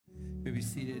May be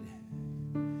seated.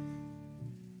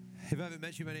 If I haven't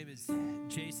met you, my name is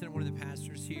Jason. I'm one of the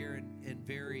pastors here and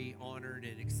very honored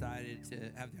and excited to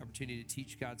have the opportunity to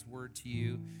teach God's word to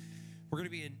you. We're going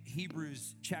to be in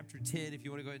Hebrews chapter 10. If you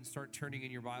want to go ahead and start turning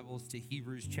in your Bibles to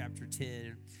Hebrews chapter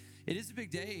 10. It is a big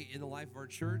day in the life of our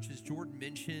church. As Jordan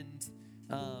mentioned,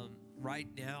 right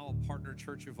now, a partner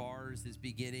church of ours is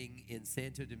beginning in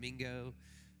Santo Domingo.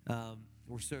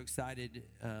 We're so excited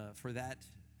for that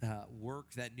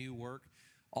work, that new work.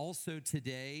 Also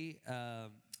today,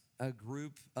 a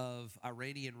group of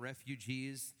Iranian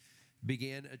refugees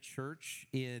began a church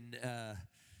in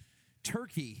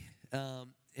Turkey,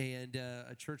 and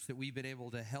a church that we've been able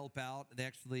to help out. They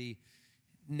actually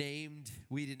named,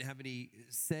 we didn't have any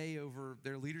say over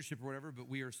their leadership or whatever, but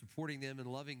we are supporting them and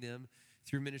loving them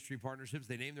through ministry partnerships.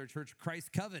 They named their church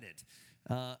Christ Covenant,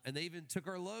 and they even took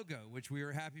our logo, which we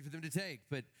were happy for them to take.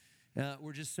 But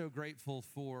we're just so grateful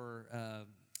for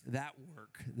that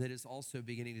work that is also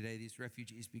beginning today, these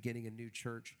refugees beginning a new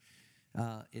church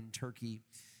in Turkey.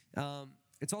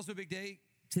 It's also a big day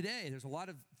today. There's a lot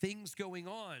of things going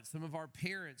on. Some of our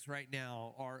parents right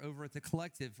now are over at the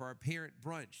Collective for our parent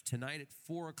brunch tonight at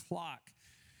 4 o'clock.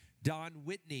 Don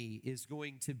Whitney is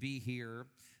going to be here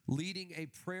leading a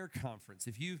prayer conference.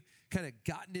 If you've kind of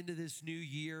gotten into this new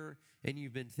year and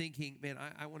you've been thinking, man,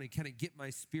 I want to kind of get my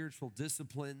spiritual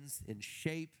disciplines in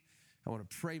shape. I want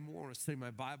to pray more. I want to study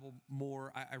my Bible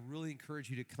more. I really encourage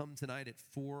you to come tonight at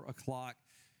 4 o'clock.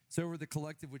 It's over at the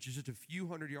Collective, which is just a few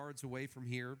hundred yards away from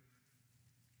here.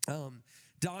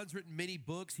 Don's written many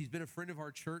books. He's been a friend of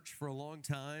our church for a long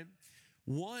time.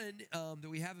 One that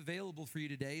we have available for you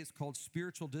today is called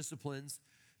Spiritual Disciplines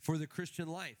for the Christian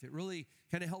Life. It really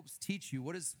kind of helps teach you,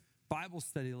 what does Bible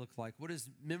study look like? What does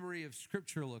memory of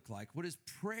Scripture look like? What does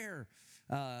prayer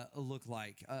look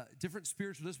like? Different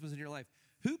spiritual disciplines in your life.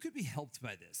 Who could be helped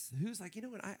by this? Who's like, you know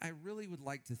what, I really would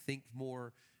like to think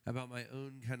more about my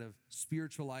own kind of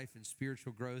spiritual life and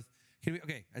spiritual growth.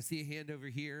 Okay, I see a hand over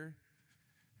here.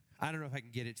 I don't know if I can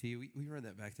get it to you. We run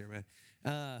that back there, man.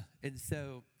 And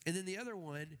then the other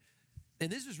one,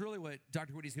 and this is really what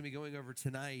Dr. Woody's going to be going over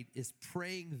tonight, is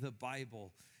praying the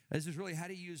Bible. This is really how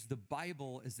to use the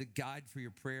Bible as a guide for your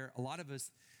prayer. A lot of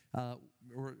us,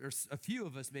 or a few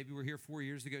of us, maybe were here 4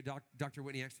 years ago. Dr.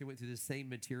 Whitney actually went through the same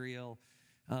material.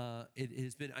 It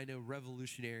has been, I know,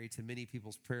 revolutionary to many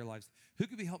people's prayer lives. Who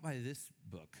could be helped by this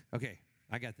book? Okay,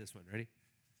 I got this one. Ready?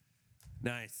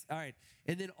 Nice. All right.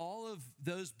 And then all of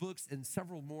those books and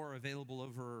several more are available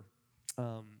over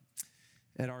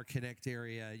at our Connect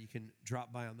area. You can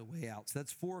drop by on the way out. So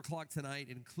that's 4 o'clock tonight.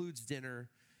 It includes dinner,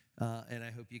 and I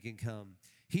hope you can come.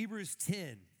 Hebrews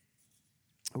 10.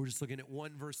 We're just looking at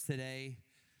one verse today,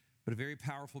 but a very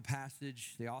powerful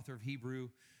passage. The author of Hebrew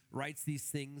writes these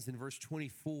things in verse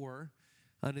 24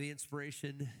 under the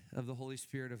inspiration of the Holy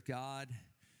Spirit of God.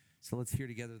 So let's hear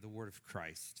together the word of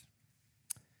Christ.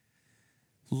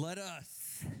 Let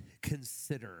us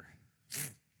consider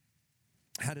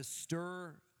how to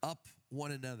stir up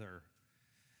one another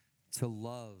to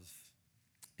love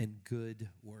and good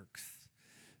works.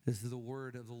 This is the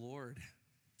word of the Lord.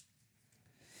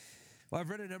 Well, I've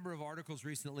read a number of articles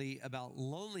recently about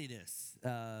loneliness.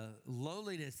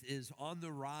 Loneliness is on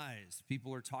the rise.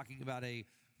 People are talking about a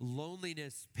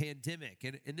loneliness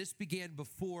pandemic. And this began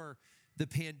before the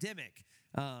pandemic.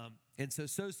 And so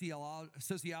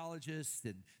sociologists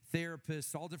and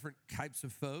therapists, all different types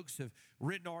of folks have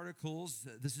written articles.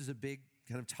 This is a big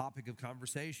kind of topic of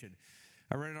conversation.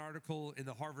 I read an article in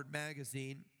the Harvard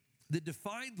Magazine that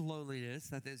defined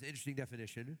loneliness, I think it's an interesting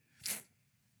definition,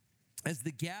 as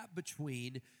the gap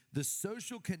between the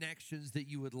social connections that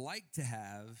you would like to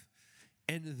have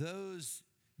and those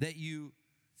that you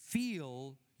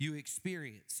feel you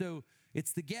experience. So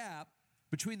it's the gap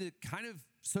between the kind of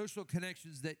social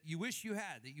connections that you wish you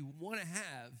had, that you want to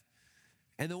have,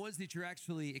 and the ones that you're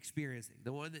actually experiencing,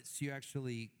 the one that you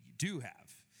actually do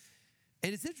have.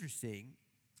 And it's interesting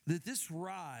that this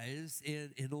rise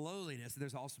in loneliness, and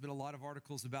there's also been a lot of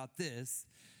articles about this,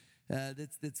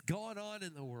 that's gone on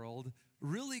in the world,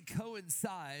 really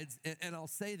coincides, and I'll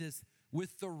say this,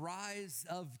 with the rise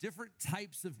of different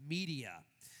types of media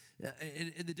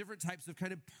and the different types of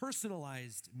kind of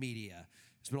personalized media.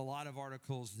 There's been a lot of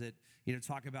articles that,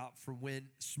 talk about from when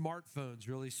smartphones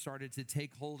really started to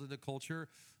take hold in the culture,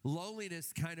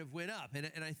 loneliness kind of went up.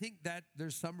 And I think that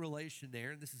there's some relation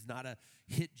there, and this is not a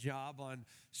hit job on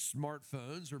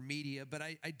smartphones or media, but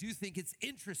I do think it's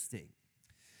interesting.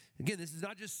 Again, this is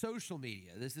not just social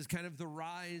media. This is kind of the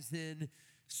rise in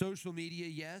social media,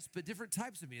 yes, but different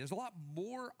types of media. There's a lot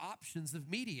more options of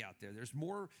media out there. There's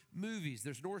more movies.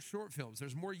 There's more short films.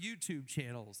 There's more YouTube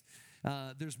channels.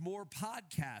 There's more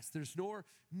podcasts. There's more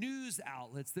news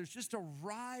outlets. There's just a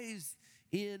rise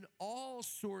in all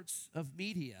sorts of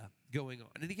media going on.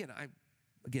 And again, I'm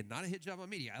not a hit job on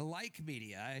media. I like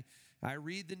media. I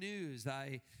read the news.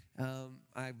 I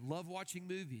love watching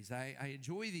movies. I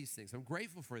enjoy these things. I'm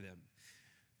grateful for them.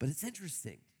 But it's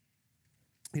interesting.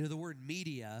 You know, the word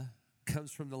media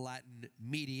comes from the Latin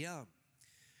medium,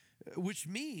 which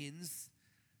means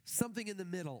something in the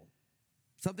middle,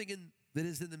 that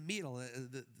is in the middle,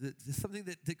 something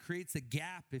that creates a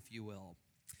gap, if you will.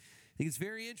 I think it's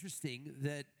very interesting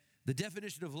that the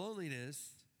definition of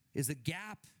loneliness is a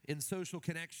gap in social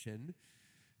connection,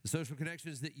 the social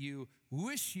connections that you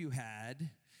wish you had,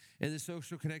 and the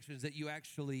social connections that you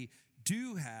actually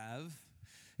do have.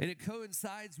 And it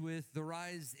coincides with the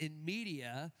rise in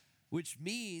media, which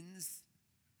means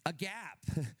a gap,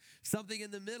 something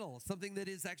in the middle, something that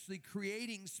is actually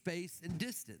creating space and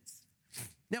distance.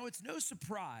 Now, it's no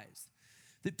surprise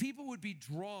that people would be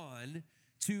drawn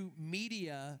to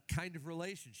media kind of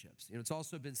relationships. You know, it's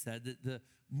also been said that the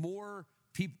more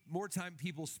time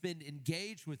people spend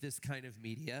engaged with this kind of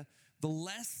media, the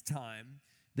less time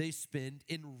they spend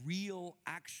in real,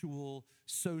 actual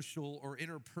social or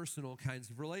interpersonal kinds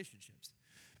of relationships.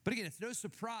 But again, it's no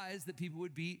surprise that people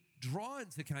would be drawn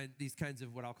to these kinds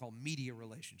of what I'll call media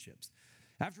relationships.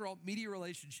 After all, media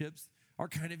relationships are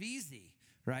kind of easy,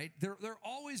 right? They're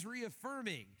always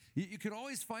reaffirming. You can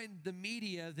always find the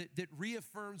media that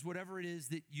reaffirms whatever it is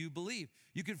that you believe.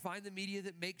 You can find the media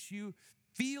that makes you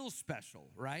feel special,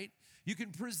 right? You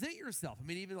can present yourself. I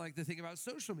mean, even like the thing about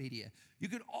social media, you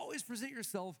can always present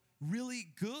yourself really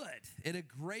good in a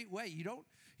great way. You don't,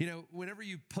 whenever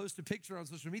you post a picture on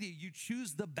social media, you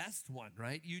choose the best one,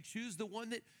 right? You choose the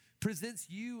one that presents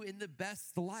you in the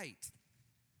best light.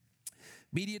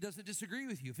 Media doesn't disagree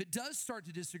with you. If it does start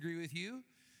to disagree with you,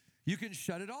 you can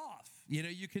shut it off. You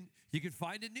can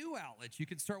find a new outlet. You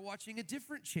can start watching a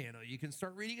different channel. You can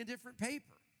start reading a different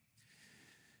paper.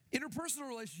 Interpersonal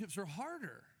relationships are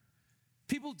harder.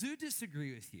 People do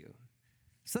disagree with you.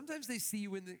 Sometimes they see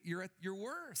you when you're at your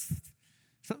worst.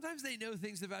 Sometimes they know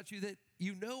things about you that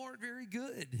you know aren't very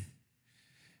good.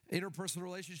 Interpersonal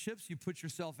relationships, you put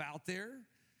yourself out there.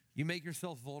 You make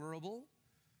yourself vulnerable.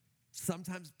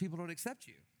 Sometimes people don't accept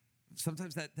you.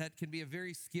 Sometimes that can be a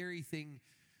very scary thing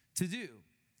to do.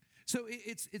 So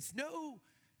it's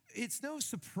no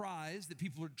surprise that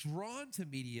people are drawn to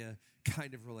media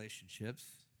kind of relationships.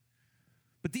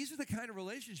 But these are the kind of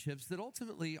relationships that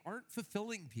ultimately aren't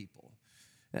fulfilling people.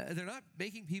 They're not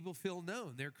making people feel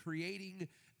known. They're creating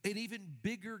an even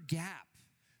bigger gap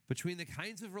between the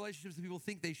kinds of relationships that people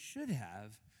think they should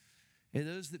have and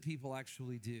those that people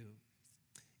actually do.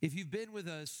 If you've been with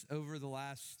us over the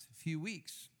last few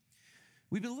weeks,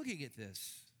 we've been looking at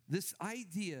this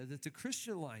idea that the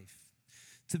Christian life,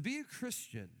 to be a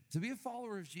Christian, to be a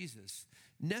follower of Jesus,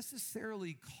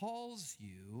 necessarily calls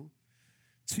you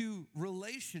to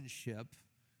relationship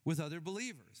with other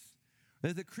believers.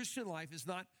 That the Christian life is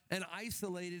not an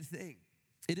isolated thing.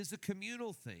 It is a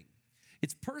communal thing.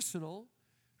 It's personal,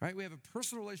 right? We have a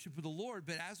personal relationship with the Lord,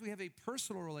 but as we have a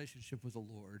personal relationship with the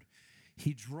Lord,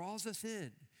 He draws us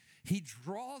in. He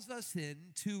draws us in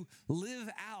to live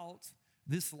out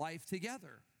this life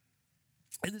together.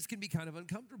 And this can be kind of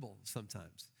uncomfortable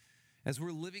sometimes. As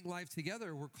we're living life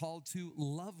together, we're called to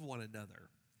love one another.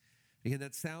 Again,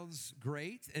 that sounds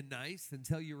great and nice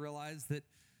until you realize that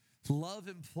love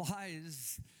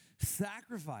implies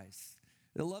sacrifice.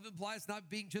 That love implies not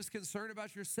being just concerned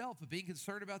about yourself, but being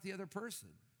concerned about the other person.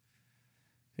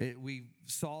 We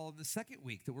saw in the second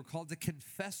week that we're called to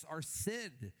confess our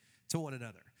sin to one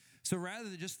another. So rather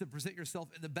than just to present yourself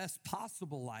in the best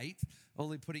possible light,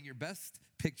 only putting your best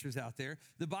pictures out there,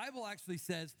 the Bible actually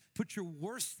says, put your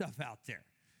worst stuff out there.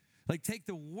 Like take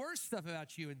the worst stuff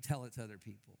about you and tell it to other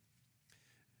people.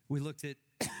 We looked at,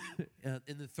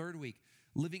 in the third week,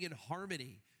 living in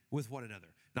harmony with one another.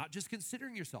 Not just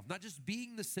considering yourself, not just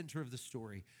being the center of the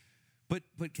story, but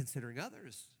considering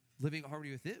others, living in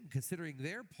harmony with them, considering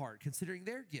their part, considering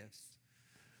their gifts.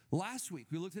 Last week,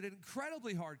 we looked at an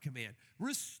incredibly hard command.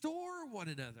 Restore one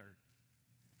another.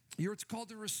 You're called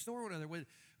to restore one another.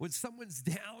 When someone's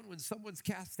down, when someone's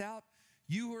cast out,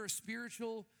 you who are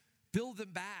spiritual, build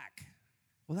them back.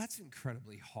 Well, that's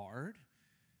incredibly hard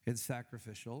and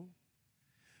sacrificial.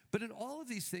 But in all of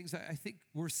these things, I think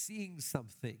we're seeing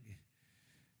something.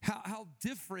 How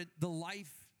different the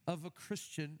life of a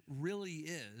Christian really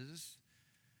is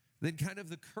than kind of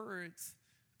the current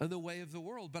and the way of the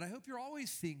world. But I hope you're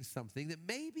always seeing something that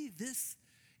maybe this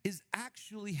is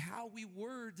actually how we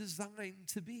were designed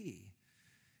to be.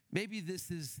 Maybe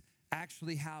this is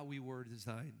actually how we were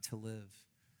designed to live.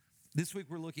 This week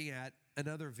we're looking at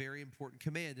another very important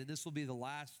command, and this will be the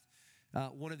last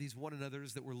one of these one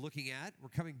another's that we're looking at. We're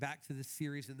coming back to this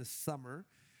series in the summer,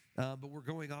 but we're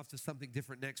going off to something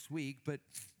different next week. But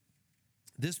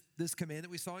this command that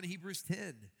we saw in Hebrews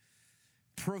 10,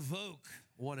 provoke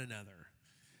one another.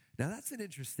 Now that's an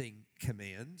interesting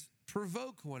command.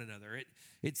 Provoke one another.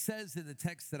 It says in the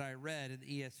text that I read in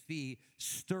the ESV,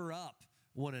 stir up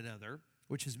one another,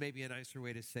 which is maybe a nicer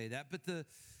way to say that. But the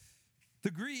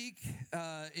Greek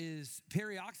is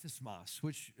perioxysmos,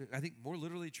 which I think more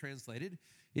literally translated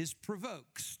is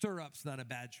provoke. Stir up's not a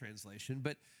bad translation,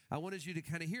 but I wanted you to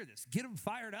kind of hear this. Get them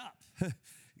fired up.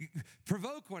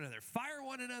 Provoke one another. Fire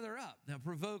one another up. Now,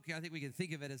 provoke, I think we can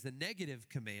think of it as a negative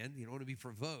command. You don't want to be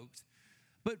provoked.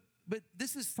 But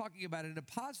this is talking about it in a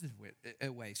positive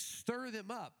way. Stir them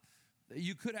up.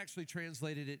 You could actually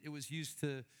translate it. It was used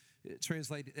to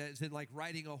translate as in like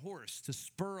riding a horse, to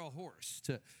spur a horse,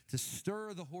 to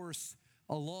stir the horse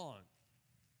along.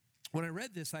 When I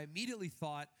read this, I immediately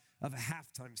thought of a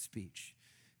halftime speech.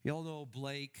 You all know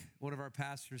Blake, one of our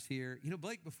pastors here. You know,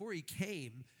 Blake, before he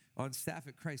came on staff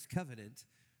at Christ Covenant,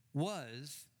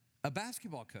 was a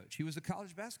basketball coach. He was a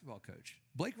college basketball coach.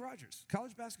 Blake Rogers,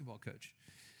 college basketball coach.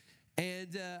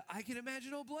 And I can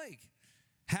imagine old Blake.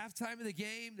 Halftime of the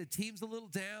game, the team's a little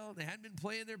down. They hadn't been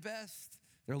playing their best.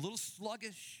 They're a little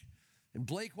sluggish, and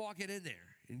Blake walking in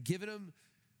there and giving them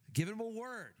a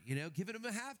word, giving them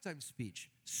a halftime speech,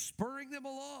 spurring them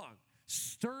along,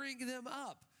 stirring them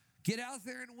up. Get out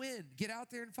there and win. Get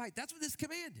out there and fight. That's what this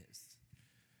command is.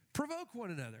 Provoke one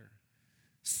another.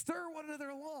 Stir one another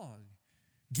along.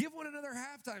 Give one another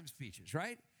halftime speeches,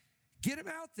 right? Get them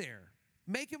out there.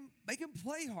 Make them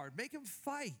play hard. Make them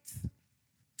fight.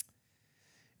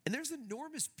 And there's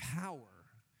enormous power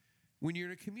when you're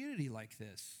in a community like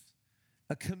this,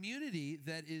 a community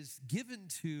that is given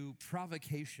to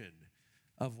provocation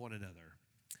of one another.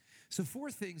 So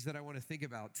 4 things that I want to think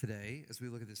about today as we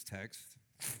look at this text.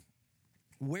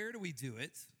 Where do we do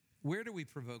it? Where do we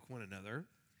provoke one another?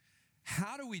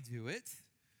 How do we do it?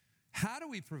 How do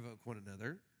we provoke one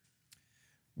another?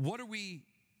 What are we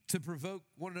to provoke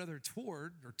one another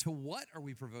toward, or to what are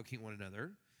we provoking one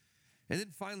another? And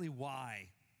then finally, why?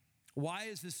 Why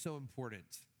is this so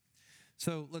important?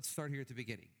 So let's start here at the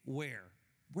beginning. Where?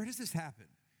 Where does this happen?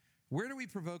 Where do we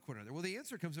provoke one another? Well, the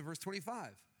answer comes in verse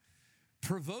 25.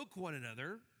 Provoke one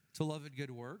another to love and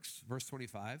good works, verse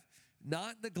 25,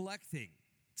 not neglecting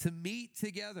to meet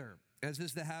together, as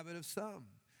is the habit of some,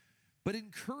 but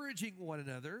encouraging one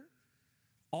another,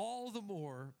 all the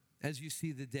more as you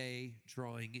see the day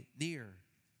drawing near.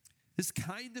 This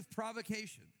kind of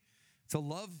provocation to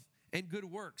love and good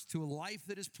works, to a life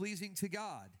that is pleasing to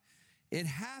God, it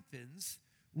happens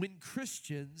when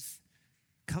Christians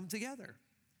come together,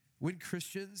 when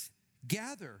Christians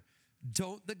gather.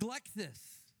 Don't neglect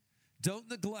this. Don't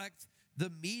neglect the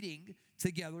meeting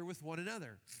together with one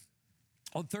another.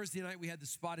 On Thursday night, we had the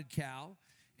Spotted Cow,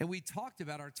 and we talked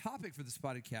about our topic for the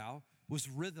Spotted Cow was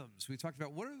rhythms. We talked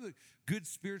about what are the good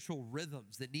spiritual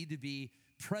rhythms that need to be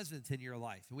present in your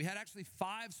life. And we had actually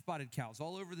 5 Spotted Cows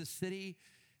all over the city,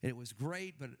 and it was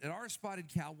great. But at our Spotted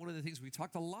Cow, one of the things we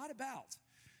talked a lot about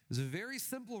is a very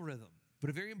simple rhythm, but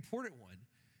a very important one,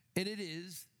 and it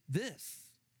is this: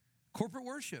 corporate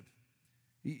worship.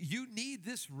 You need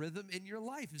this rhythm in your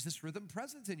life. Is this rhythm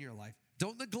present in your life?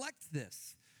 Don't neglect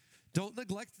this. Don't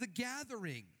neglect the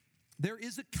gathering. There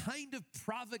is a kind of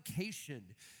provocation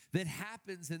that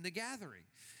happens in the gathering.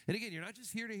 And again, you're not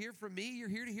just here to hear from me, you're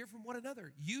here to hear from one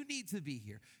another. You need to be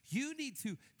here. You need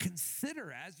to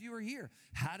consider as you are here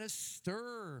how to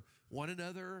stir one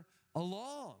another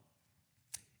along.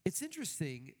 It's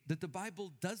interesting that the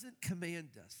Bible doesn't command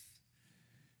us,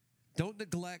 don't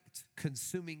neglect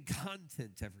consuming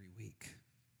content every week.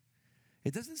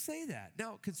 It doesn't say that.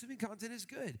 Now, consuming content is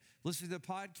good. Listening to a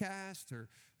podcast or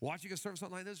watching a service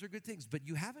online, those are good things. But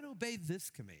you haven't obeyed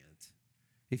this command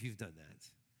if you've done that.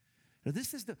 Now,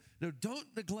 this is don't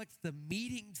neglect the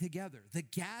meeting together, the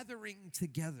gathering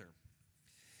together.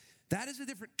 That is a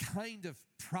different kind of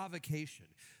provocation.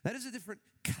 That is a different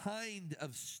kind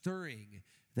of stirring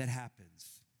that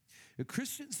happens. Now,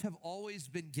 Christians have always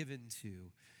been given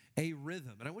to a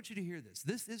rhythm. And I want you to hear this.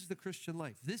 This is the Christian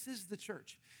life. This is the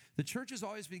church. The church has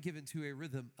always been given to a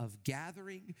rhythm of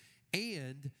gathering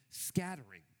and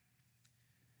scattering.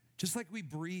 Just like we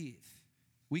breathe,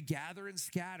 we gather and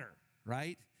scatter,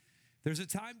 right? There's a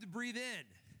time to breathe in.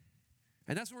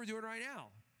 And that's what we're doing right now.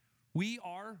 We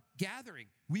are gathering.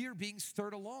 We are being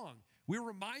stirred along. We're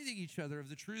reminding each other of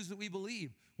the truths that we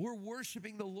believe. We're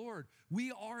worshiping the Lord.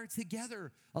 We are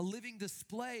together, a living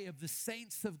display of the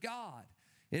saints of God.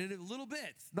 And in a little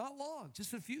bit, not long,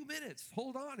 just a few minutes.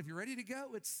 Hold on. If you're ready to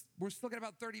go, we're still got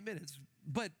about 30 minutes,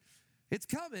 but it's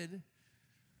coming.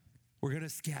 We're going to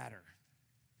scatter.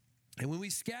 And when we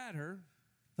scatter,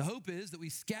 the hope is that we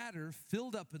scatter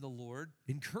filled up in the Lord,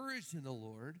 encouraged in the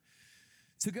Lord,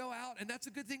 to go out, and that's a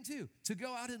good thing too, to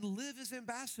go out and live as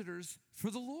ambassadors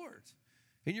for the Lord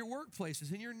in your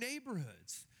workplaces, in your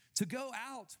neighborhoods, to go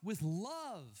out with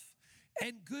love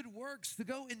and good works, to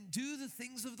go and do the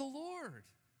things of the Lord.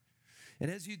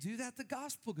 And as you do that, the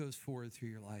gospel goes forward through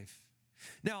your life.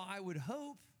 Now, I would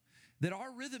hope that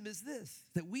our rhythm is this,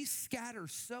 that we scatter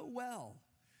so well,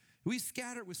 we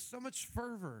scatter with so much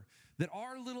fervor that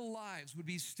our little lives would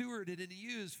be stewarded and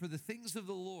used for the things of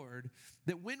the Lord,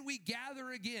 that when we gather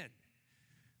again,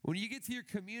 when you get to your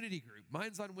community group,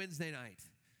 mine's on Wednesday night,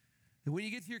 and when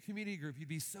you get to your community group, you'd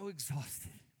be so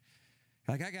exhausted.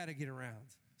 Like, I got to get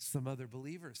around some other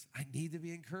believers. I need to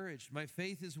be encouraged. My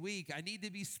faith is weak. I need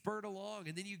to be spurred along.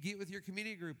 And then you get with your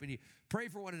community group and you pray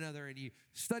for one another and you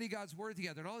study God's word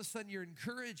together. And all of a sudden you're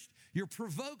encouraged. You're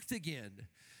provoked again.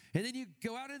 And then you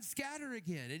go out and scatter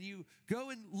again. And you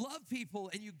go and love people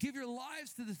and you give your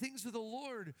lives to the things of the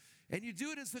Lord. And you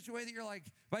do it in such a way that you're like,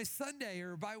 by Sunday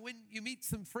or by when you meet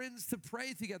some friends to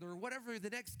pray together or whatever the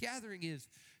next gathering is,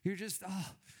 you're just,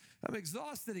 I'm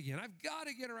exhausted again. I've got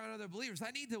to get around other believers.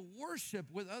 I need to worship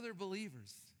with other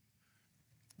believers.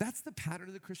 That's the pattern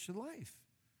of the Christian life.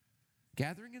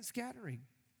 Gathering and scattering.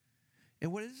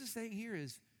 And what this is saying here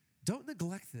is, don't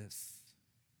neglect this.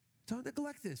 Don't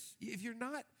neglect this. If you're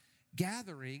not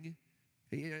gathering,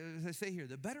 as I say here,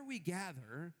 the better we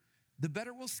gather, the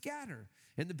better we'll scatter.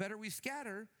 And the better we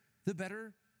scatter, the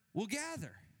better we'll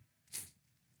gather.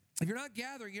 If you're not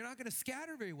gathering, you're not going to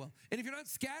scatter very well. And if you're not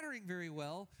scattering very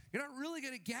well, you're not really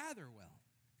going to gather well.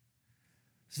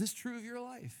 Is this true of your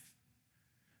life?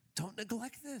 Don't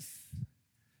neglect this.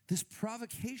 This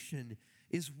provocation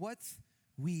is what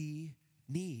we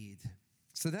need.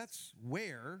 So that's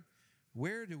where.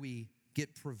 Where do we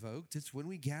get provoked? It's when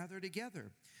we gather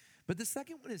together. But the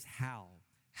second one is how.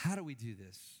 How do we do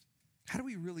this? How do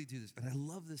we really do this? And I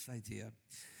love this idea.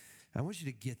 I want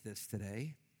you to get this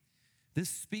today. This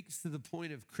speaks to the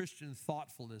point of Christian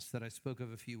thoughtfulness that I spoke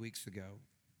of a few weeks ago.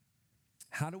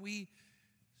 How do we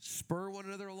spur one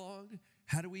another along?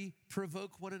 How do we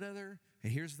provoke one another?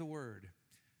 And here's the word.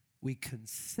 We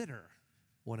consider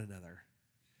one another.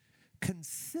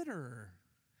 Consider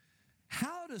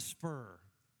how to spur.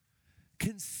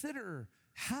 Consider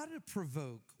how to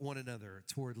provoke one another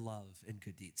toward love and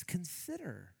good deeds.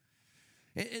 Consider.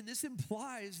 And this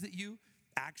implies that you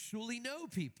actually know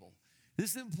people.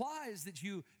 This implies that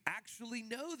you actually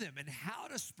know them and how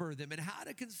to spur them and how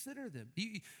to consider them.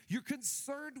 You're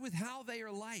concerned with how they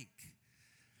are like.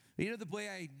 You know, the way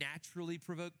I naturally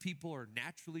provoke people or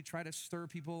naturally try to stir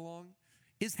people along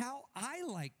is how I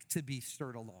like to be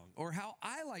stirred along or how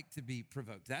I like to be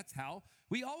provoked. That's how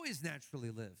we always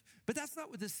naturally live. But that's not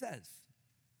what this says.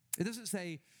 It doesn't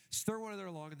say stir one another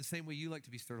along in the same way you like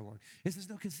to be stirred along. It says,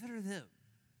 no, consider them.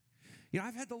 You know,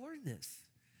 I've had to learn this.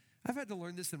 I've had to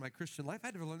learn this in my Christian life. I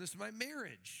had to learn this in my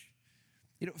marriage.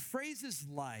 You know, phrases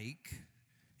like,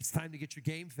 it's time to get your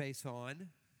game face on,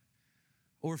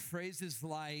 or phrases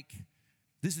like,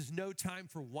 this is no time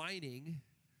for whining,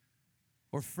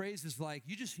 or phrases like,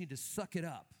 you just need to suck it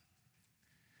up.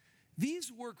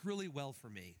 These work really well for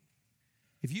me.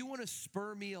 If you want to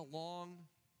spur me along,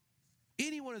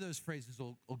 any one of those phrases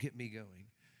will get me going.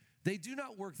 They do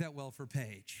not work that well for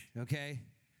Paige, okay?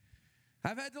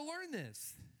 I've had to learn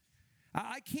this.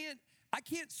 I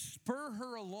can't spur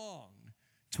her along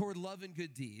toward love and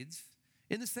good deeds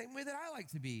in the same way that I like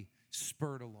to be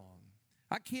spurred along.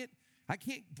 I can't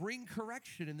bring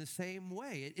correction in the same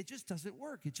way. It just doesn't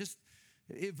work. It just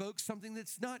evokes something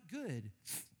that's not good.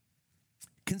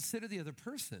 Consider the other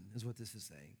person is what this is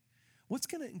saying. What's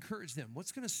going to encourage them?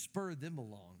 What's going to spur them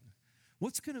along?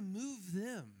 What's going to move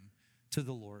them to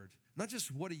the Lord? Not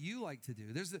just what do you like to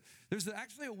do. There's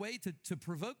actually a way to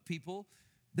provoke people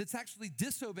that's actually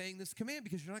disobeying this command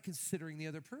because you're not considering the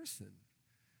other person.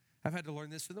 I've had to learn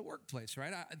this in the workplace,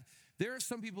 right? There are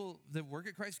some people that work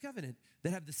at Christ Covenant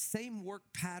that have the same work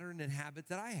pattern and habit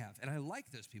that I have, and I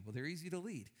like those people. They're easy to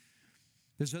lead.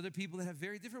 There's other people that have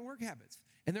very different work habits,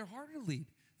 and they're harder to lead.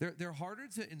 They're harder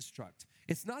to instruct.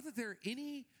 It's not that they're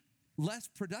any less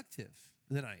productive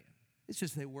than I am. It's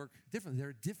just they work differently.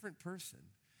 They're a different person.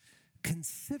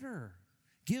 Consider,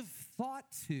 give thought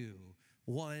to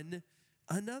one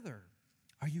another.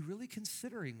 Are you really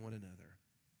considering one another?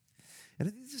 And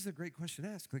I think this is a great question to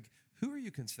ask. Like, who are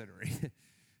you considering?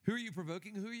 Who are you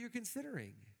provoking? Who are you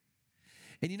considering?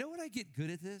 And you know when I get good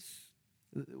at this?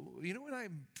 You know when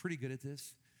I'm pretty good at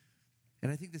this?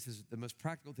 and I think this is the most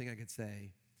practical thing I could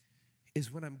say,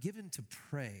 is when I'm given to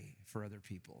pray for other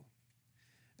people.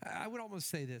 I would almost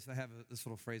say this. I have this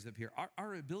little phrase up here.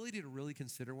 Our ability to really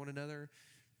consider one another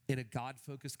in a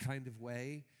God-focused kind of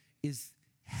way is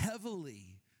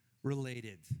heavily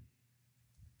related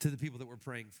to the people that we're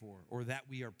praying for or that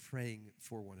we are praying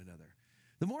for one another.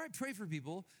 The more I pray for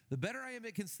people, the better I am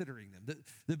at considering them.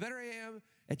 The better I am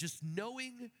at just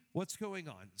knowing what's going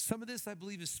on. Some of this, I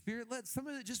believe, is spirit-led. Some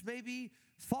of it just may be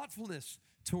thoughtfulness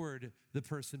toward the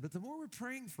person. But the more we're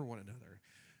praying for one another,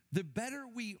 the better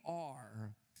we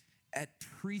are at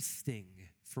priesting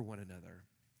for one another.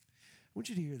 I want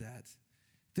you to hear that.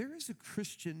 There is a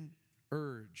Christian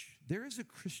urge. There is a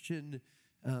Christian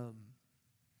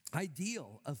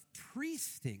ideal of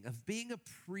priesting, of being a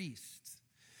priest.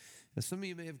 Now, some of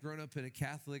you may have grown up in a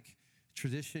Catholic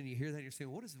tradition. You hear that and you're saying,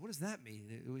 what does that mean?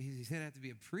 He's going to have to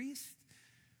be a priest?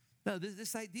 No,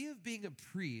 this idea of being a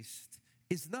priest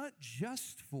is not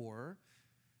just for,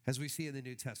 as we see in the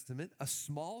New Testament, a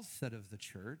small set of the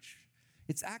church.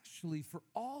 It's actually for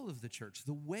all of the church.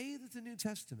 The way that the New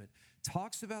Testament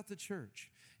talks about the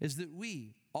church is that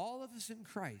we, all of us in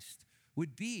Christ,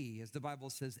 would be, as the Bible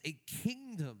says, a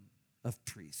kingdom of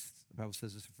priests. The Bible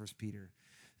says this in 1 Peter,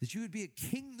 that you would be a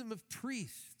kingdom of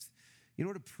priests. You know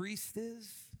what a priest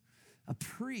is? A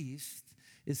priest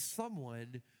is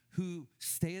someone who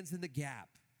stands in the gap,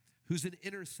 who's an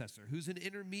intercessor, who's an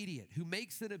intermediate, who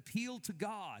makes an appeal to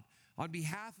God on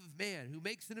behalf of man, who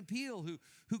makes an appeal,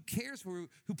 who cares for,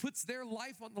 who puts their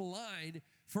life on the line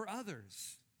for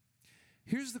others.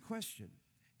 Here's the question.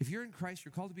 If you're in Christ,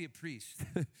 you're called to be a priest.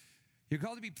 You're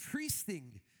called to be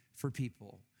priesting for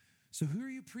people. So who are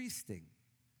you priesting?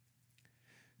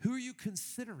 Who are you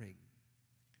considering?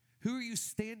 Who are you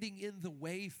standing in the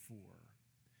way for?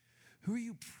 Who are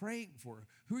you praying for?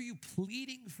 Who are you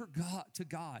pleading for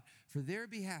God for their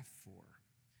behalf for?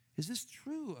 Is this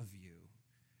true of you?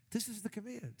 This is the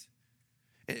command.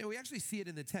 And we actually see it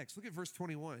in the text. Look at verse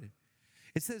 21.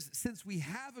 It says, since we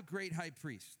have a great high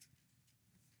priest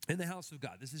in the house of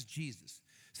God, this is Jesus.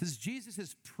 Since Jesus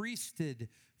has priested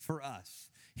for us,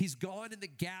 he's gone in the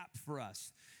gap for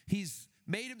us. He's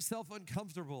made himself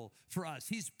uncomfortable for us.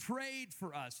 He's prayed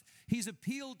for us. He's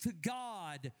appealed to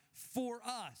God for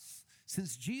us.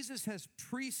 Since Jesus has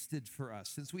priested for us,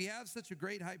 since we have such a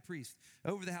great high priest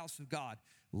over the house of God,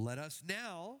 let us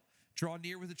now draw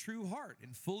near with a true heart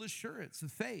and full assurance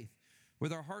of faith,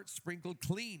 with our hearts sprinkled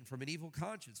clean from an evil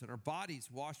conscience and our bodies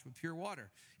washed with pure water.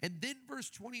 And then verse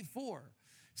 24,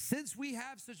 since we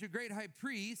have such a great high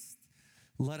priest,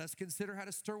 let us consider how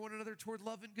to stir one another toward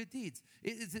love and good deeds.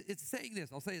 It's saying this,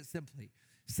 I'll say it simply.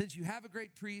 Since you have a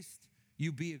great priest,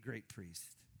 you be a great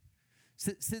priest.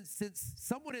 Since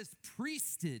someone has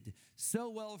priested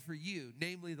so well for you,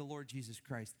 namely the Lord Jesus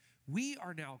Christ, we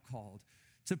are now called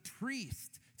to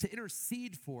priest, to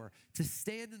intercede for, to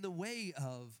stand in the way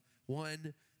of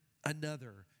one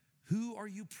another. Who are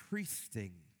you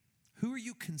priesting? Who are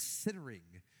you considering?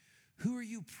 Who are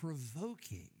you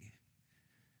provoking?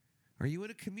 Are you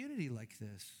in a community like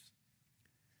this?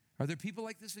 Are there people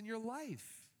like this in your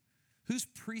life? Who's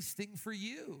priesting for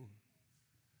you?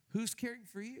 Who's caring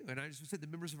for you? And I just said the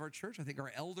members of our church, I think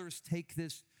our elders take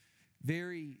this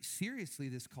very seriously,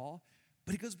 this call,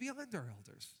 but it goes beyond our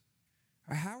elders.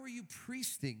 How are you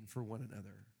priesting for one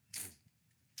another?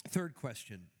 Third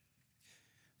question,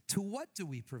 to what do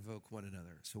we provoke one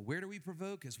another? So where do we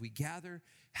provoke as we gather?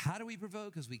 How do we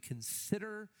provoke as we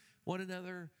consider one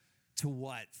another? To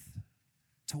what?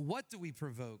 To what do we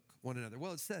provoke one another?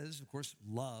 Well, it says, of course,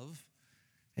 love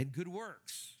and good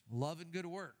works. Love and good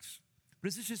works. But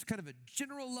is this just kind of a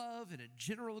general love and a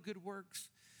general good works?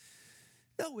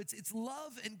 No, it's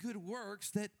love and good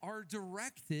works that are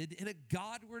directed in a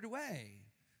Godward way.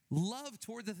 Love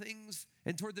toward the things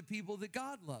and toward the people that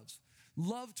God loves.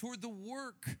 Love toward the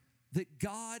work that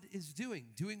God is doing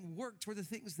work toward the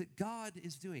things that God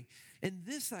is doing. And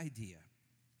this idea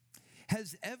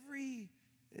has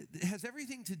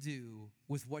everything to do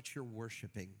with what you're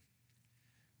worshiping.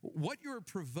 What you're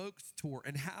provoked toward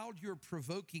and how you're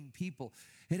provoking people.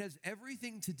 It has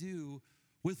everything to do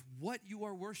with what you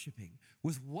are worshiping,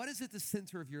 with what is at the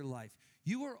center of your life.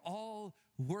 You are all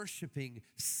worshiping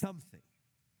something.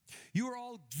 You are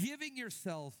all giving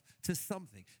yourself to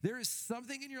something. There is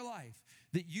something in your life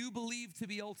that you believe to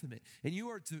be ultimate, and you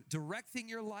are directing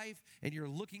your life, and you're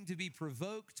looking to be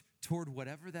provoked toward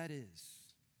whatever that is.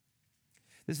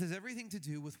 This has everything to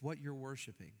do with what you're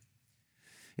worshiping.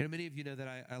 You know, many of you know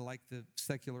that I like the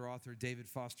secular author David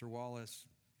Foster Wallace,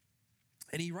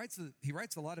 and he writes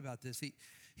a lot about this.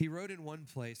 He wrote in one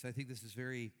place, I think this is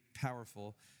very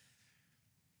powerful.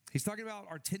 He's talking about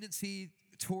our tendency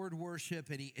toward worship,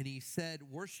 and he said,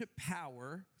 worship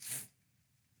power.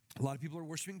 A lot of people are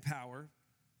worshiping power.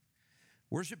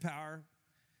 Worship power,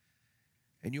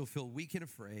 and you'll feel weak and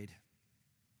afraid.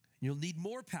 You'll need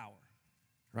more power,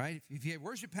 right? If you have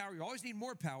worship power, you always need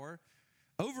more power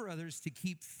over others to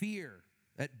keep fear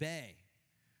at bay.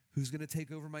 Who's going to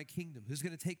take over my kingdom? Who's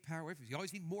going to take power away from you? You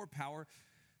always need more power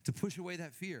to push away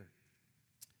that fear.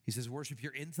 He says, worship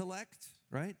your intellect,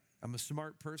 right? I'm a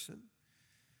smart person.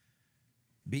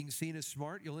 Being seen as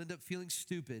smart, you'll end up feeling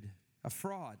stupid, a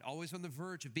fraud, always on the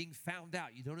verge of being found out.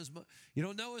 You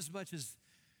don't know as much as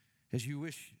you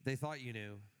wish they thought you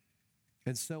knew,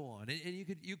 and so on.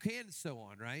 And you can so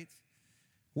on, right?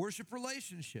 Worship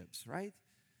relationships, right?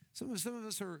 Some of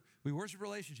us we worship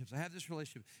relationships. I have this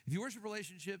relationship. If you worship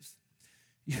relationships,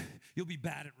 you'll be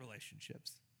bad at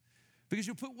relationships because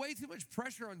you'll put way too much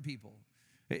pressure on people.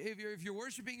 If you're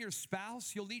worshiping your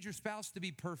spouse, you'll need your spouse to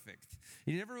be perfect.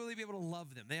 You never really be able to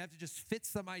love them. They have to just fit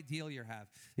some ideal you have.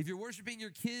 If you're worshiping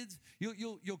your kids,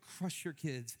 you'll crush your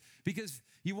kids because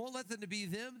you won't let them to be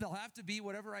them. They'll have to be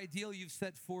whatever ideal you've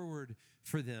set forward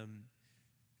for them.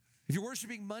 If you're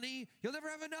worshiping money, you'll never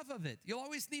have enough of it. You'll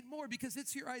always need more because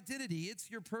it's your identity.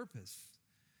 It's your purpose.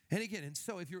 And again, and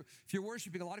so if you're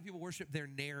worshiping, a lot of people worship their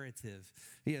narrative.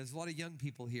 Yeah, there's a lot of young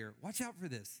people here. Watch out for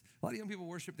this. A lot of young people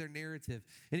worship their narrative.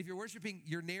 And if you're worshiping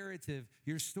your narrative,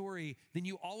 your story, then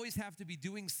you always have to be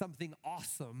doing something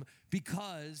awesome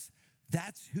because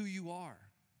that's who you are.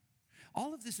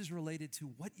 All of this is related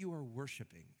to what you are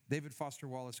worshiping. David Foster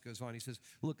Wallace goes on. He says,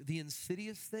 look, the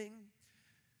insidious thing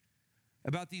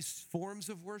about these forms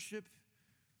of worship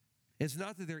is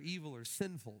not that they're evil or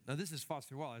sinful. Now, this is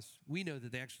Foster Wallace. We know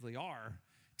that they actually are.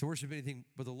 To worship anything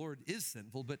but the Lord is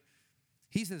sinful, but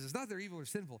he says it's not that they're evil or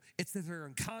sinful. It's that they're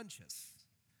unconscious.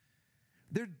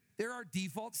 They're our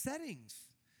default settings.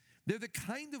 They're the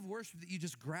kind of worship that you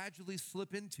just gradually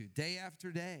slip into day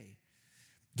after day,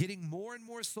 getting more and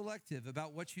more selective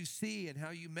about what you see and how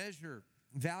you measure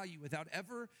value without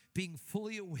ever being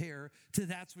fully aware to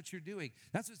that's what you're doing.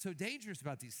 That's what's so dangerous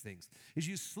about these things, is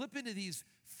you slip into these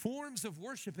forms of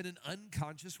worship in an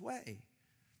unconscious way.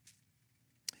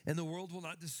 And the world will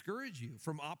not discourage you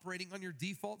from operating on your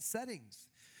default settings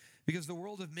because the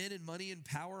world of men and money and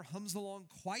power hums along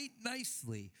quite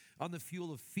nicely on the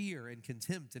fuel of fear and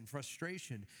contempt and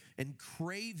frustration and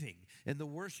craving and the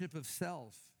worship of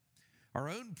self. Our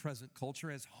own present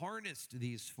culture has harnessed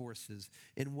these forces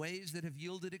in ways that have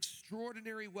yielded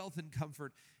extraordinary wealth and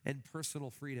comfort and personal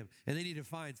freedom. And then he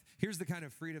defines, here's the kind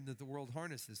of freedom that the world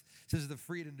harnesses. It says the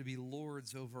freedom to be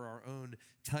lords over our own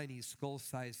tiny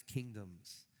skull-sized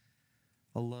kingdoms,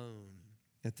 alone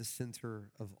at the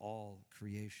center of all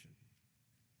creation.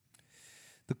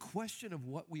 The question of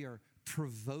what we are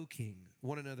provoking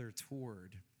one another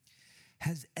toward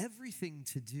has everything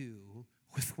to do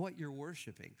with what you're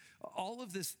worshiping. All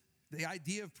of this, the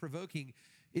idea of provoking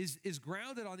is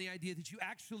grounded on the idea that you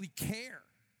actually care,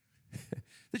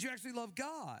 that you actually love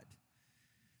God,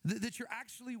 that you're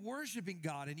actually worshiping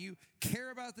God and you care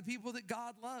about the people that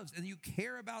God loves and you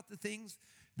care about the things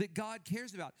that God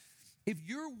cares about. If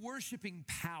you're worshiping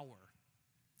power,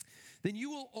 then you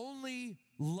will only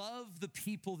love the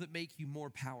people that make you more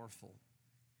powerful.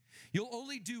 You'll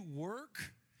only do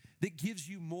work that gives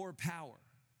you more power.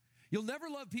 You'll never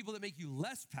love people that make you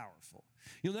less powerful.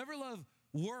 You'll never love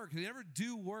work. You'll never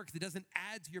do work that doesn't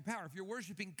add to your power. If you're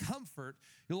worshiping comfort,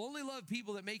 you'll only love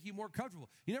people that make you more comfortable.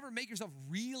 You never make yourself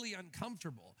really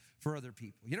uncomfortable for other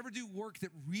people. You never do work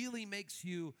that really makes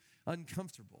you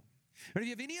uncomfortable. But if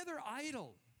you have any other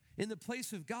idol in the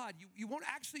place of God, you won't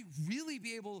actually really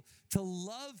be able to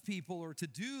love people or to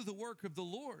do the work of the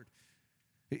Lord.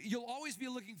 You'll always be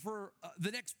looking for the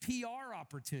next PR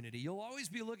opportunity. You'll always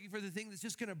be looking for the thing that's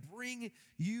just going to bring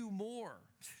you more.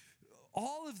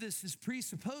 All of this is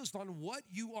presupposed on what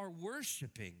you are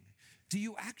worshiping. Do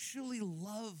you actually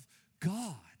love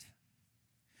God?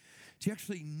 Do you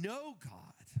actually know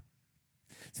God?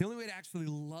 It's the only way to actually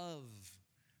love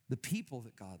the people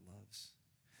that God loves.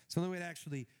 It's the only way to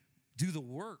actually do the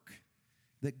work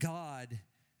that God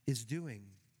is doing.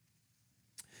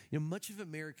 You know, much of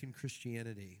American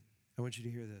Christianity, I want you to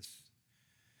hear this.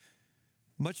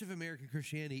 Much of American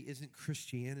Christianity isn't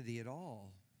Christianity at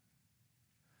all.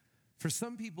 For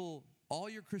some people, all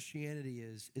your Christianity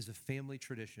is a family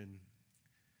tradition.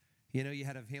 You know, you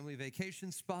had a family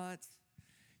vacation spot.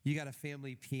 You got a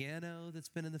family piano that's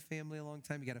been in the family a long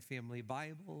time. You got a family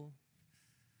Bible.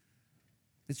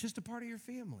 It's just a part of your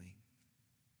family.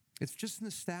 It's just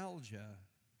nostalgia.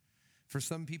 For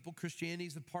some people, Christianity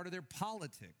is a part of their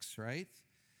politics, right?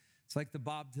 It's like the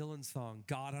Bob Dylan song,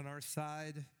 God on Our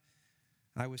Side,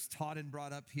 I was taught and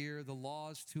brought up here, the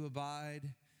laws to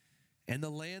abide, and the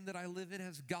land that I live in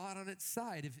has God on its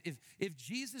side. If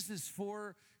Jesus is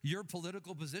for your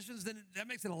political positions, then that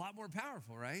makes it a lot more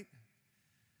powerful, right?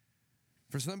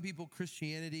 For some people,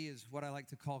 Christianity is what I like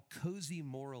to call cozy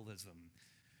moralism.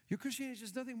 Your Christianity is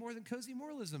just nothing more than cozy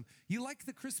moralism. You like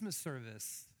the Christmas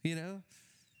service, you know?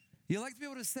 You like to be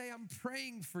able to say, I'm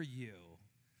praying for you.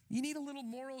 You need a little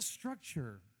moral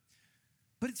structure.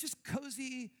 But it's just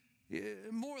cozy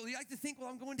moral. You like to think, well,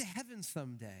 I'm going to heaven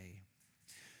someday.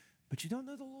 But you don't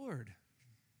know the Lord.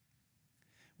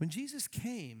 When Jesus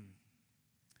came,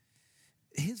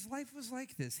 his life was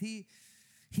like this. He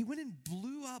went and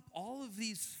blew up all of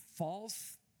these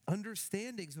false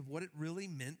understandings of what it really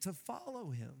meant to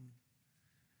follow him.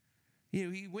 You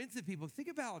know, he went to people. Think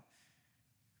about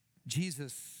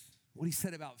Jesus, what he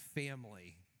said about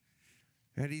family.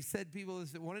 And he said people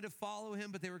that wanted to follow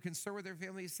him, but they were concerned with their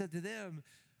family. He said to them,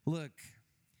 look,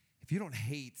 if you don't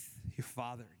hate your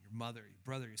father, your mother, your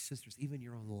brother, your sisters, even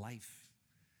your own life,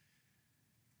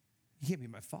 you can't be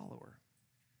my follower.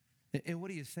 And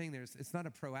what he is saying there is it's not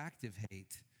a proactive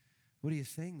hate. What he is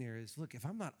saying there is, look, if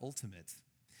I'm not ultimate,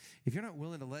 if you're not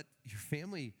willing to let your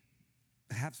family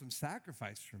have some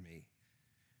sacrifice for me,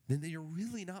 then you're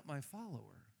really not my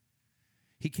follower.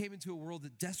 He came into a world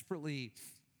that desperately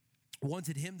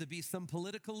wanted him to be some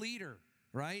political leader,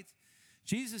 right?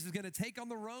 Jesus is going to take on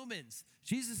the Romans.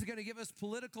 Jesus is going to give us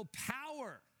political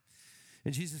power.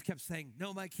 And Jesus kept saying,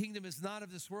 no, my kingdom is not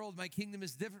of this world. My kingdom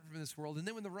is different from this world. And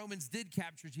then when the Romans did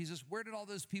capture Jesus, where did all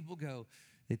those people go?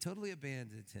 They totally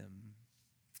abandoned him.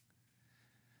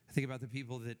 I think about the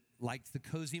people that liked the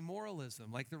cozy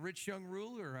moralism, like the rich young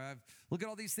ruler. Look at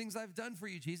all these things I've done for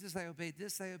you, Jesus. I obeyed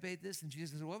this, I obeyed this. And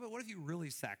Jesus said, well, but what if you really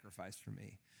sacrifice for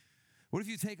me? What if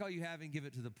you take all you have and give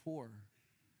it to the poor?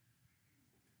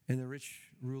 And the rich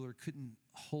ruler couldn't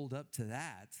hold up to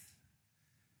that.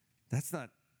 That's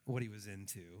not what he was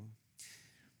into.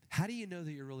 How do you know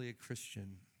that you're really a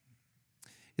Christian?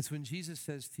 It's when Jesus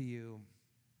says to you,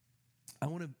 I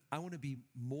want to be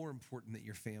more important than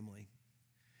your family.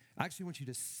 I actually want you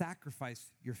to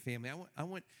sacrifice your family. I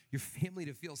want your family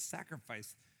to feel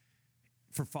sacrifice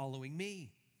for following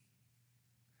me.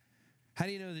 How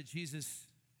do you know that Jesus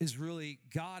is really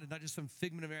God and not just some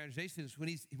figment of imagination? It's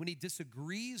when he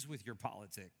disagrees with your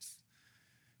politics.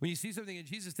 When you see something in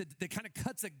Jesus that kind of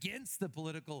cuts against the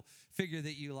political figure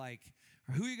that you like,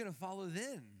 or who are you going to follow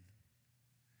then?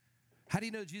 How do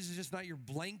you know Jesus is just not your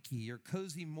blankie, your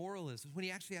cozy moralist? It's when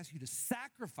he actually asks you to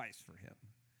sacrifice for him.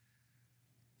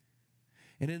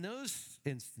 And in those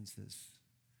instances,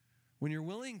 when you're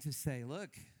willing to say,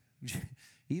 look,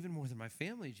 even more than my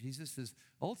family, Jesus is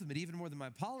ultimate. Even more than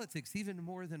my politics, even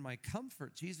more than my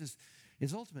comfort, Jesus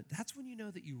is ultimate. That's when you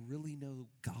know that you really know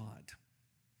God.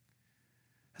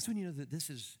 That's when you know that this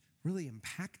has really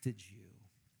impacted you.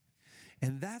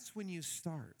 And that's when you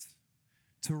start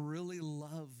to really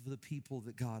love the people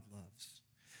that God loves,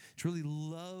 to really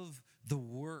love the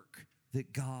work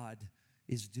that God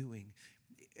is doing.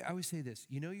 I always say this,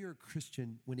 you know you're a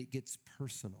Christian when it gets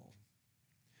personal.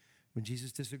 When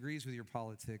Jesus disagrees with your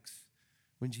politics,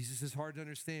 when Jesus is hard to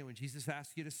understand, when Jesus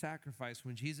asks you to sacrifice,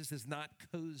 when Jesus is not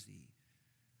cozy,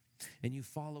 and you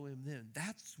follow him then,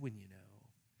 that's when you know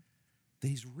that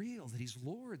he's real, that he's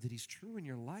Lord, that he's true in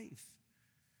your life.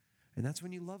 And that's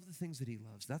when you love the things that he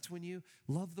loves. That's when you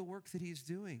love the work that he's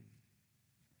doing.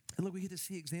 And look, we get to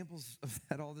see examples of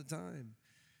that all the time.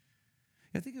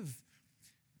 I think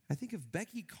of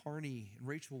Becky Carney and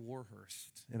Rachel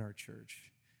Warhurst in our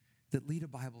church that lead a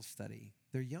Bible study.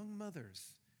 They're young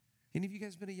mothers. Any of you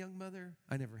guys been a young mother?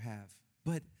 I never have.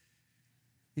 But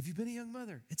if you've been a young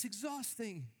mother, it's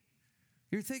exhausting.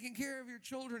 You're taking care of your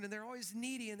children, and they're always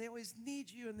needy, and they always need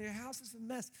you, and their house is a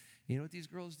mess. You know what these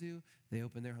girls do? They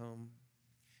open their home.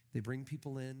 They bring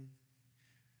people in.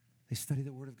 They study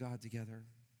the Word of God together.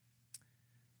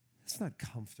 It's not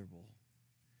comfortable.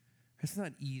 It's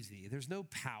not easy. There's no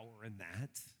power in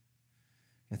that.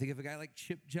 I think of a guy like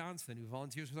Chip Johnson who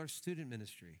volunteers with our student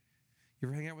ministry. You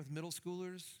ever hang out with middle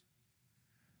schoolers?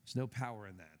 There's no power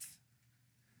in that.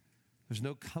 There's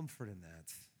no comfort in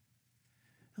that.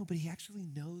 No, but he actually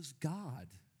knows God.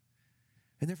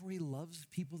 And therefore he loves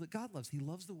people that God loves. He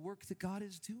loves the work that God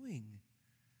is doing.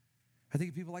 I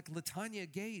think of people like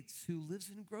LaTanya Gates, who lives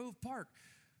in Grove Park.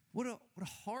 What a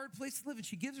hard place to live. And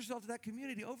she gives herself to that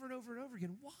community over and over and over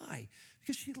again. Why?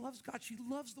 Because she loves God. She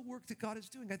loves the work that God is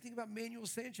doing. I think about Manuel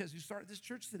Sanchez, who started this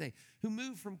church today, who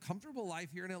moved from comfortable life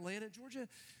here in Atlanta, Georgia,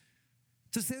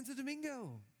 to Santo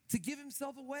Domingo, to give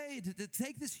himself away, to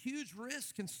take this huge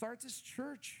risk and start this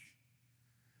church.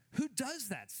 Who does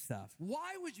that stuff?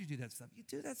 Why would you do that stuff? You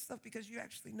do that stuff because you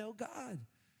actually know God.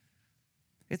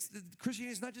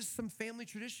 Christianity is not just some family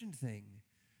tradition thing.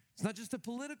 It's not just a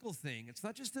political thing. It's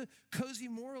not just a cozy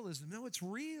moralism. No, it's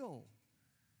real.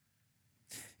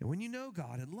 And when you know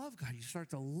God and love God, you start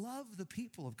to love the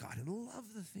people of God and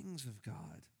love the things of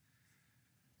God.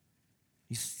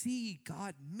 You see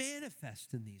God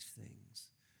manifest in these things.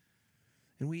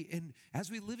 And as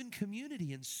we live in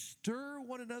community and stir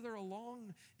one another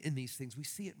along in these things, we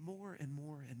see it more and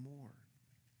more and more.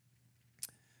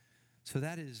 So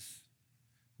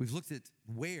we've looked at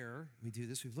where we do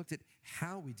this. We've looked at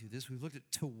how we do this. We've looked at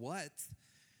to what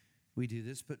we do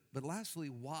this. But lastly,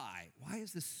 why? Why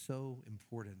is this so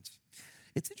important?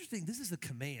 It's interesting. This is a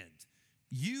command.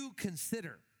 You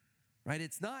consider, right?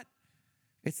 It's not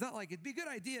like it'd be a good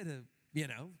idea to,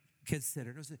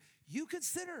 consider. No, you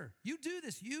consider. You do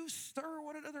this. You stir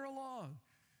one another along.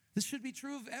 This should be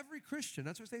true of every Christian.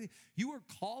 That's what I'm saying. You are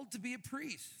called to be a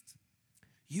priest.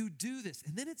 You do this.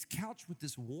 And then it's couched with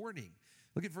this warning.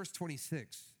 Look at verse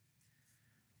 26.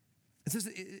 It says,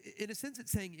 in a sense,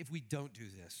 it's saying if we don't do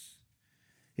this,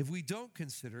 if we don't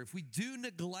consider, if we do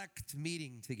neglect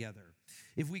meeting together,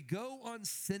 if we go on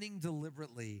sinning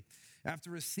deliberately,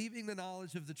 after receiving the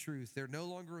knowledge of the truth, there no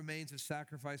longer remains a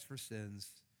sacrifice for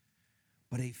sins,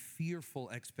 but a fearful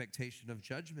expectation of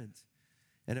judgment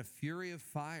and a fury of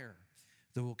fire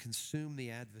that will consume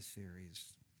the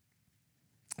adversaries.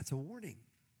 That's a warning.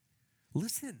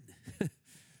 Listen.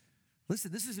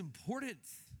 Listen, this is important.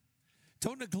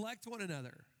 Don't neglect one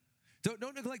another.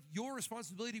 Don't neglect your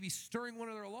responsibility to be stirring one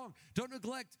another along. Don't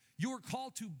neglect your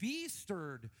call to be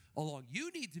stirred along.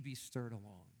 You need to be stirred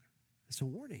along. It's a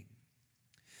warning.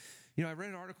 I read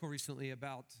an article recently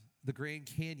about the Grand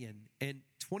Canyon. In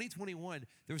 2021,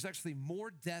 there was actually more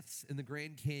deaths in the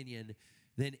Grand Canyon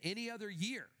than any other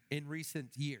year in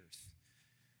recent years.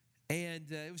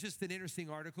 And it was just an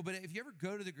interesting article. But if you ever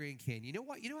go to the Grand Canyon, you know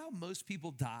what? You know how most people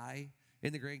die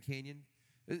in the Grand Canyon?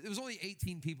 It was only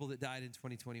 18 people that died in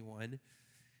 2021.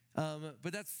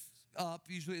 But that's up.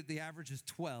 Usually the average is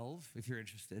 12, if you're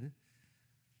interested.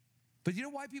 But you know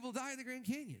why people die in the Grand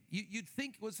Canyon? You'd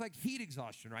think it was like heat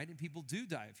exhaustion, right? And people do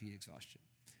die of heat exhaustion.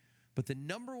 But the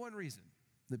number one reason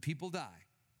that people die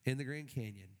in the Grand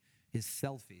Canyon is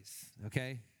selfies,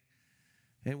 okay?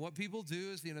 And what people do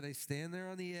is, they stand there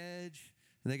on the edge,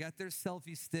 and they got their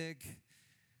selfie stick,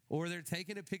 or they're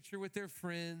taking a picture with their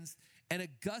friends, and a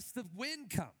gust of wind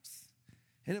comes,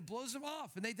 and it blows them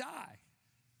off, and they die.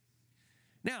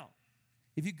 Now,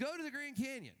 if you go to the Grand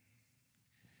Canyon,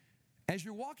 as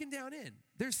you're walking down in,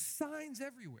 there's signs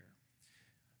everywhere.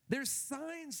 There's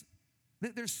signs,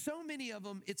 there's so many of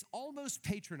them, it's almost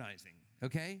patronizing,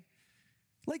 okay?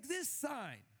 Like this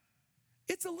sign,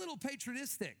 it's a little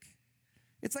patronistic.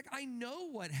 It's like, I know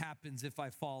what happens if I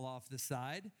fall off the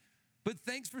side, but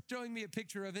thanks for showing me a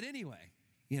picture of it anyway.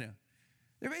 They're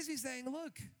basically saying,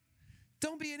 look,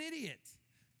 don't be an idiot.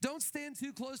 Don't stand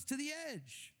too close to the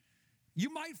edge.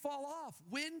 You might fall off.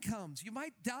 Wind comes. You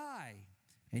might die.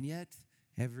 And yet,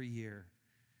 every year,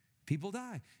 people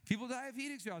die. People die of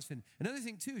heat exhaustion. Another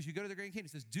thing, too, is you go to the Grand Canyon,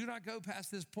 it says, do not go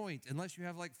past this point unless you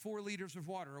have like 4 liters of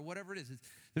water or whatever it is.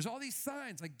 There's all these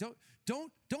signs like,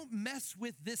 don't mess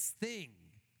with this thing.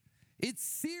 It's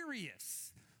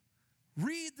serious.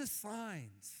 Read the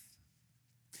signs.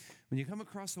 When you come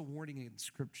across a warning in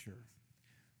Scripture,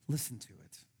 listen to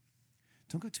it.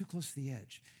 Don't go too close to the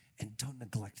edge, and don't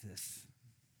neglect this.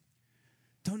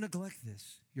 Don't neglect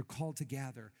this. You're called to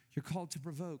gather. You're called to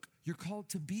provoke. You're called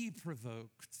to be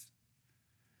provoked.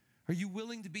 Are you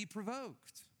willing to be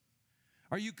provoked?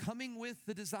 Are you coming with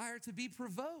the desire to be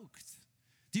provoked?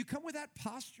 Do you come with that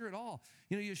posture at all?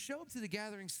 You show up to the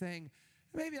gathering saying,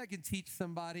 maybe I can teach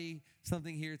somebody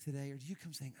something here today. Or do you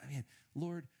come saying, man,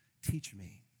 Lord, teach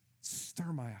me.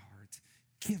 Stir my heart.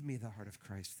 Give me the heart of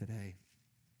Christ today.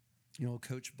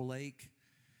 Coach Blake,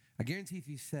 I guarantee if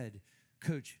you said,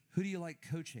 Coach, who do you like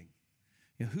coaching?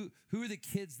 Who are the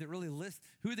kids that really list?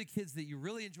 Who are the kids that you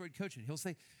really enjoyed coaching? He'll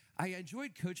say, I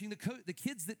enjoyed coaching the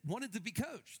kids that wanted to be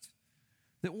coached,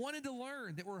 that wanted to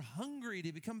learn, that were hungry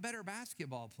to become better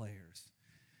basketball players.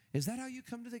 Is that how you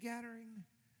come to the gathering?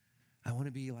 I want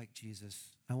to be like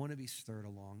Jesus. I want to be stirred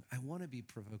along. I want to be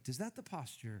provoked. Is that the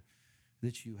posture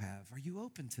that you have? Are you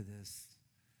open to this?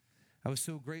 I was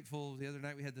so grateful. The other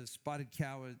night we had the Spotted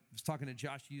Cow. I was talking to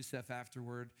Josh Youssef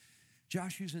afterward.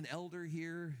 Josh, who's an elder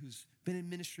here, who's been in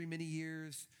ministry many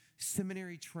years,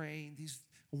 seminary trained. He's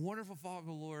a wonderful follower of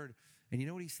the Lord. And you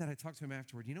know what he said? I talked to him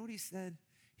afterward. You know what he said?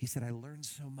 He said, I learned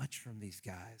so much from these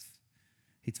guys.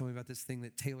 He told me about this thing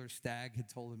that Taylor Stagg had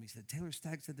told him. He said, Taylor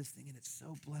Stagg said this thing, and it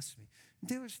so blessed me. And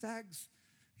Taylor Stagg's,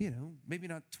 maybe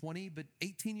not 20, but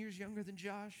 18 years younger than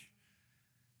Josh.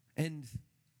 And,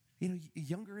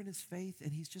 younger in his faith,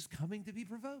 and he's just coming to be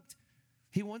provoked.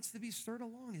 He wants to be stirred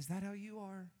along. Is that how you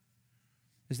are?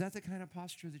 Is that the kind of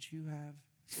posture that you have?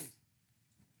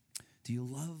 Do you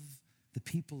love the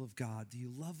people of God? Do you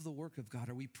love the work of God?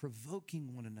 Are we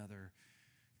provoking one another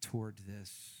toward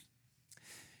this?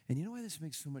 And you know why this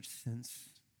makes so much sense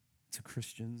to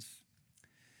Christians?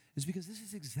 Is because this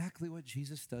is exactly what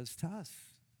Jesus does to us.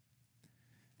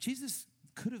 Jesus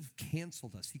could have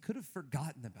canceled us. He could have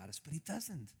forgotten about us, but he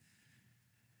doesn't.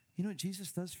 You know what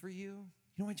Jesus does for you?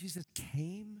 You know why Jesus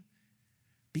came?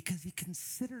 Because he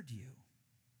considered you.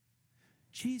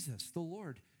 Jesus, the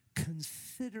Lord,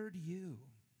 considered you.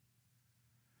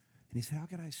 And he said, how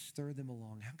can I stir them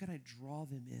along? How can I draw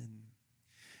them in?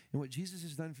 And what Jesus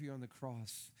has done for you on the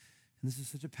cross, and this is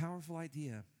such a powerful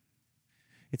idea,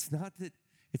 it's not that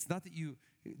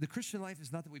the Christian life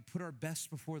is not that we put our best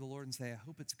before the Lord and say, I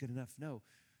hope it's good enough. No,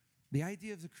 the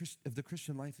idea of the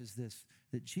Christian life is this,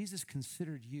 that Jesus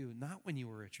considered you not when you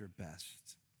were at your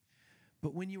best,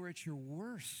 but when you were at your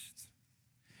worst.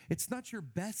 It's not your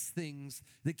best things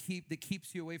that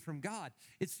keeps you away from God.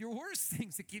 It's your worst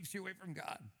things that keeps you away from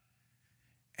God.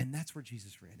 And that's where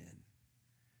Jesus ran in.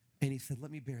 And he said,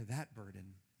 let me bear that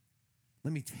burden.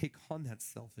 Let me take on that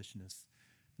selfishness.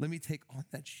 Let me take on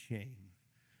that shame.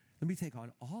 Let me take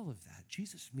on all of that.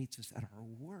 Jesus meets us at our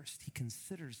worst. He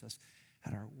considers us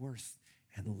at our worst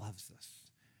and loves us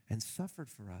and suffered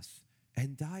for us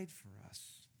and died for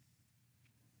us.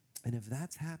 And if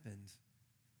that's happened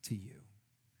to you,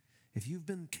 if you've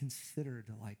been considered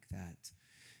like that,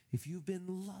 if you've been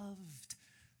loved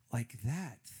like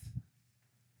that,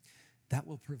 that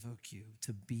will provoke you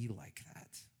to be like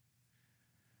that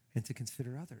and to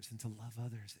consider others and to love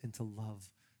others and to love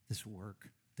this work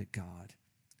that God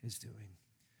is doing.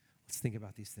 Let's think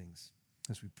about these things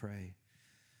as we pray.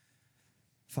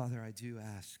 Father, I do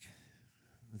ask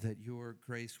that your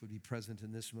grace would be present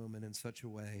in this moment in such a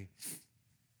way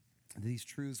that these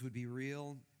truths would be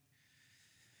real.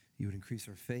 You would increase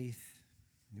our faith.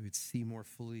 You would see more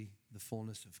fully the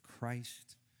fullness of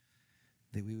Christ.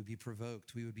 That we would be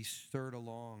provoked. We would be stirred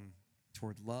along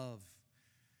toward love,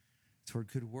 toward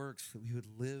good works. That we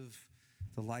would live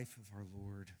the life of our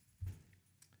Lord.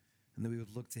 And that we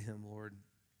would look to him, Lord,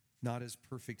 not as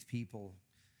perfect people,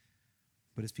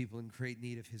 but as people in great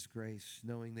need of his grace,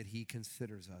 knowing that he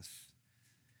considers us,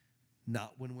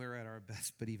 not when we're at our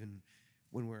best, but even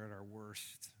when we're at our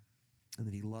worst, and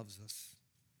that he loves us.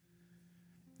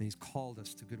 And he's called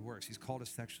us to good works. He's called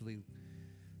us to actually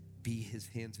be his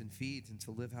hands and feet and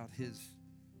to live out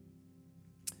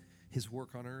his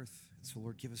work on earth. And so,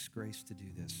 Lord, give us grace to do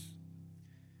this.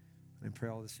 And I pray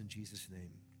all this in Jesus'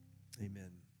 name.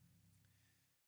 Amen.